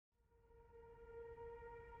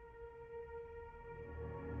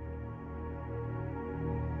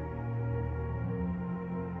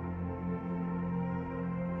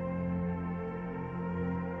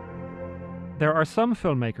There are some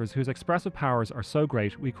filmmakers whose expressive powers are so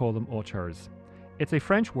great we call them auteurs. It's a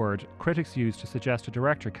French word critics use to suggest a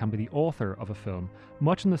director can be the author of a film,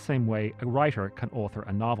 much in the same way a writer can author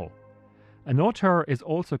a novel. An auteur is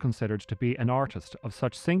also considered to be an artist of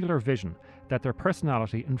such singular vision that their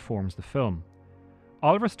personality informs the film.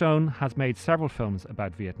 Oliver Stone has made several films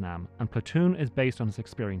about Vietnam, and Platoon is based on his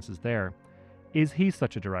experiences there. Is he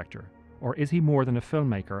such a director? Or is he more than a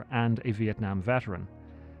filmmaker and a Vietnam veteran?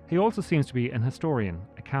 He also seems to be an historian,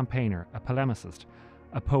 a campaigner, a polemicist,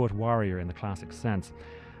 a poet-warrior in the classic sense.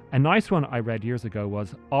 A nice one I read years ago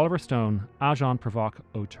was Oliver Stone, agent provoque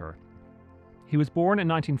auteur. He was born in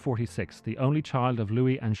 1946, the only child of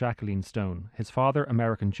Louis and Jacqueline Stone. His father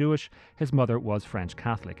American Jewish, his mother was French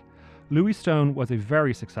Catholic. Louis Stone was a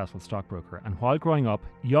very successful stockbroker, and while growing up,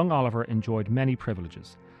 young Oliver enjoyed many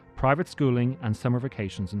privileges: private schooling and summer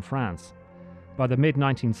vacations in France. By the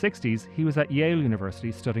mid-1960s, he was at Yale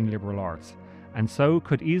University studying liberal arts, and so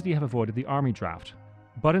could easily have avoided the army draft.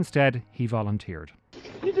 But instead, he volunteered.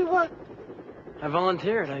 You did what? I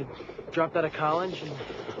volunteered. I dropped out of college and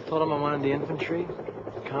told him I wanted the infantry,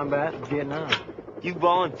 combat in Vietnam. You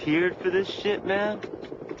volunteered for this shit, man?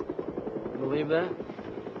 You believe that?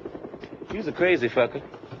 You was a crazy fucker.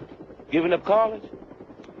 Giving up college?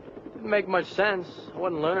 Didn't make much sense. I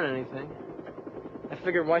wasn't learning anything. I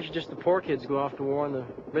figured why should just the poor kids go off to war and the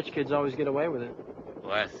rich kids always get away with it? Oh,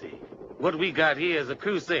 I see. What we got here is a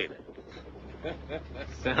crusader.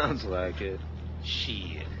 Sounds like it.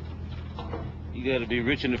 Shit. You gotta be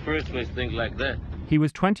rich in the first place, think like that. He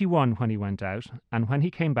was 21 when he went out, and when he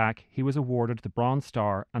came back, he was awarded the Bronze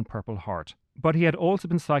Star and Purple Heart. But he had also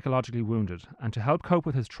been psychologically wounded, and to help cope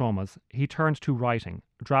with his traumas, he turned to writing,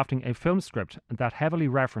 drafting a film script that heavily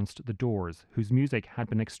referenced The Doors, whose music had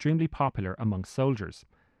been extremely popular amongst soldiers.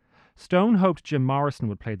 Stone hoped Jim Morrison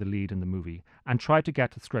would play the lead in the movie, and tried to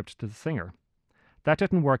get the script to the singer. That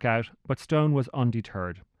didn't work out, but Stone was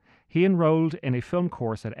undeterred. He enrolled in a film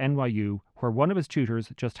course at NYU, where one of his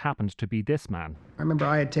tutors just happened to be this man. I remember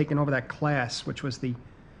I had taken over that class, which was the,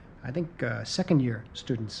 second year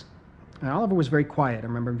students. And Oliver was very quiet. I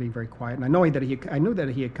remember him being very quiet. And I knew that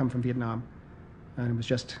he had come from Vietnam, and it was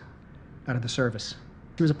just out of the service.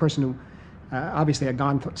 He was a person who obviously had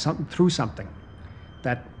gone through something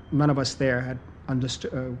that none of us there had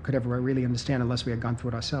could ever really understand unless we had gone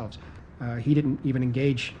through it ourselves. He didn't even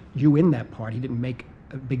engage you in that part. He didn't make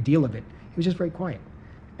a big deal of it. He was just very quiet.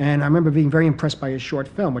 And I remember being very impressed by his short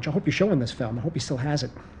film, which I hope you show in this film. I hope he still has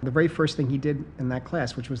it. The very first thing he did in that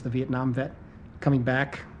class, which was the Vietnam vet coming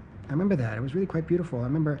back. I remember that. It was really quite beautiful. I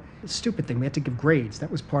remember the stupid thing. We had to give grades.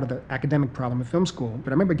 That was part of the academic problem in film school.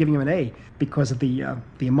 But I remember giving him an A because of the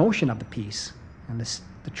emotion of the piece and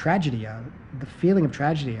the tragedy, the feeling of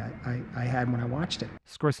tragedy I had when I watched it.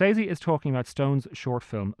 Scorsese is talking about Stone's short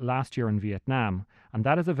film Last Year in Vietnam, and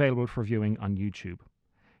that is available for viewing on YouTube.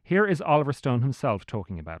 Here is Oliver Stone himself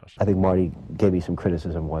talking about it. I think Marty gave me some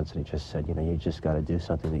criticism once, and he just said, you just got to do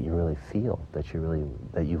something that you really feel, that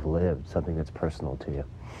you've lived, something that's personal to you.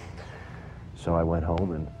 So I went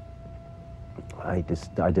home and I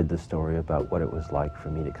did the story about what it was like for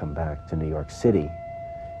me to come back to New York City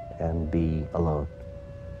and be alone.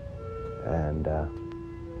 And I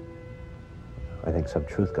think some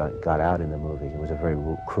truth got out in the movie. It was a very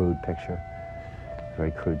crude picture,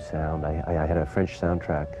 very crude sound. I had a French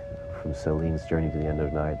soundtrack from Celine's Journey to the End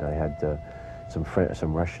of Night. I had some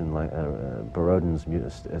Russian, Borodin's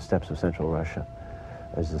Steppes of Central Russia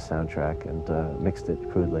as the soundtrack, and mixed it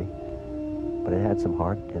crudely. But it had some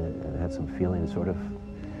heart in it, and it had some feeling. It sort of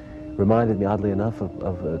reminded me, oddly enough,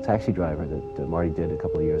 of a Taxi Driver that Marty did a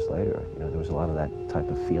couple of years later. There was a lot of that type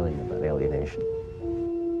of feeling about alienation.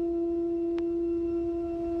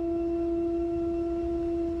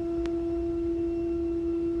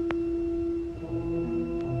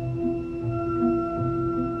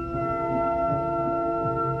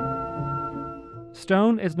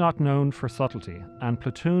 Stone is not known for subtlety, and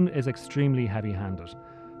Platoon is extremely heavy-handed.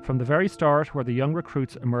 From the very start, where the young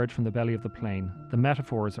recruits emerge from the belly of the plane, the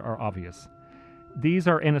metaphors are obvious. These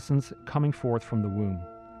are innocents coming forth from the womb.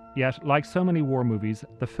 Yet, like so many war movies,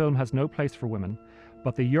 the film has no place for women,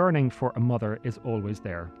 but the yearning for a mother is always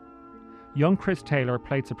there. Young Chris Taylor,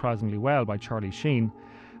 played surprisingly well by Charlie Sheen,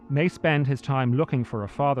 may spend his time looking for a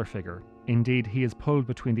father figure. Indeed, he is pulled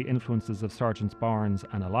between the influences of Sergeants Barnes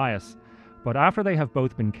and Elias. But after they have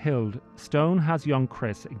both been killed, Stone has young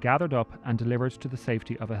Chris gathered up and delivered to the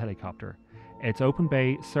safety of a helicopter, its open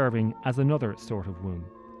bay serving as another sort of womb.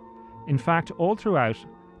 In fact, all throughout,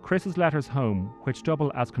 Chris's letters home, which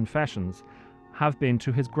double as confessions, have been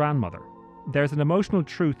to his grandmother. There's an emotional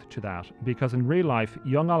truth to that, because in real life,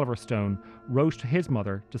 young Oliver Stone wrote to his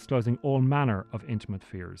mother disclosing all manner of intimate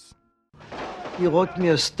fears. He wrote me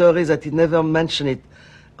a story that he never mentioned it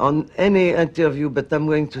on any interview, but I'm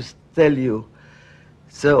going to tell you.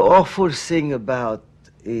 The awful thing about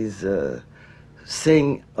his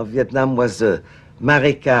thing of Vietnam was the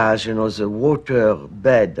marécage, the water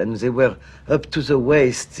bed, and they were up to the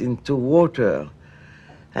waist into water.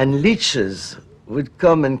 And leeches would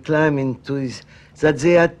come and climb into his, that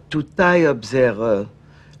they had to tie up their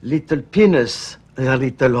little penis, they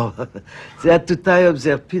had to tie up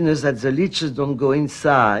their penis that the leeches don't go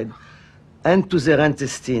inside and to their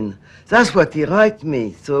intestine. That's what he wrote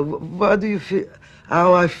me. So what do you feel,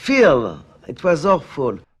 how I feel? It was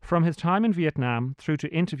awful. From his time in Vietnam through to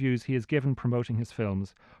interviews he has given promoting his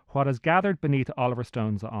films, what has gathered beneath Oliver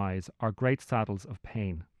Stone's eyes are great saddles of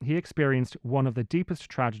pain. He experienced one of the deepest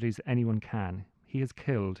tragedies anyone can. He has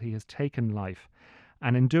killed, he has taken life,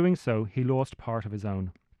 and in doing so he lost part of his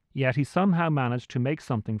own. Yet he somehow managed to make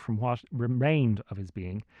something from what remained of his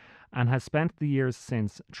being, and has spent the years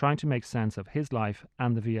since trying to make sense of his life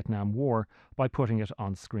and the Vietnam War by putting it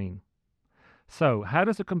on screen. So, how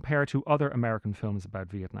does it compare to other American films about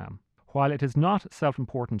Vietnam? While it is not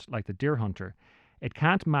self-important like The Deer Hunter, it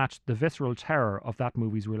can't match the visceral terror of that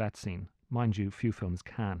movie's roulette scene. Mind you, few films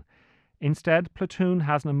can. Instead, Platoon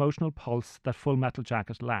has an emotional pulse that Full Metal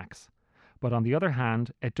Jacket lacks. But on the other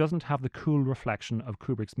hand, it doesn't have the cool reflection of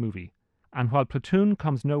Kubrick's movie. And while Platoon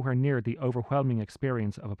comes nowhere near the overwhelming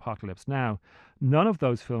experience of Apocalypse Now, none of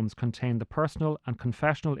those films contain the personal and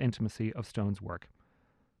confessional intimacy of Stone's work.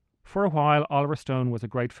 For a while, Oliver Stone was a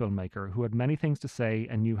great filmmaker who had many things to say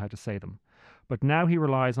and knew how to say them. But now he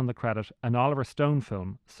relies on the credit "an Oliver Stone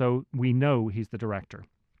film," so we know he's the director.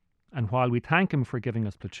 And while we thank him for giving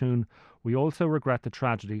us Platoon, we also regret the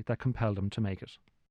tragedy that compelled him to make it.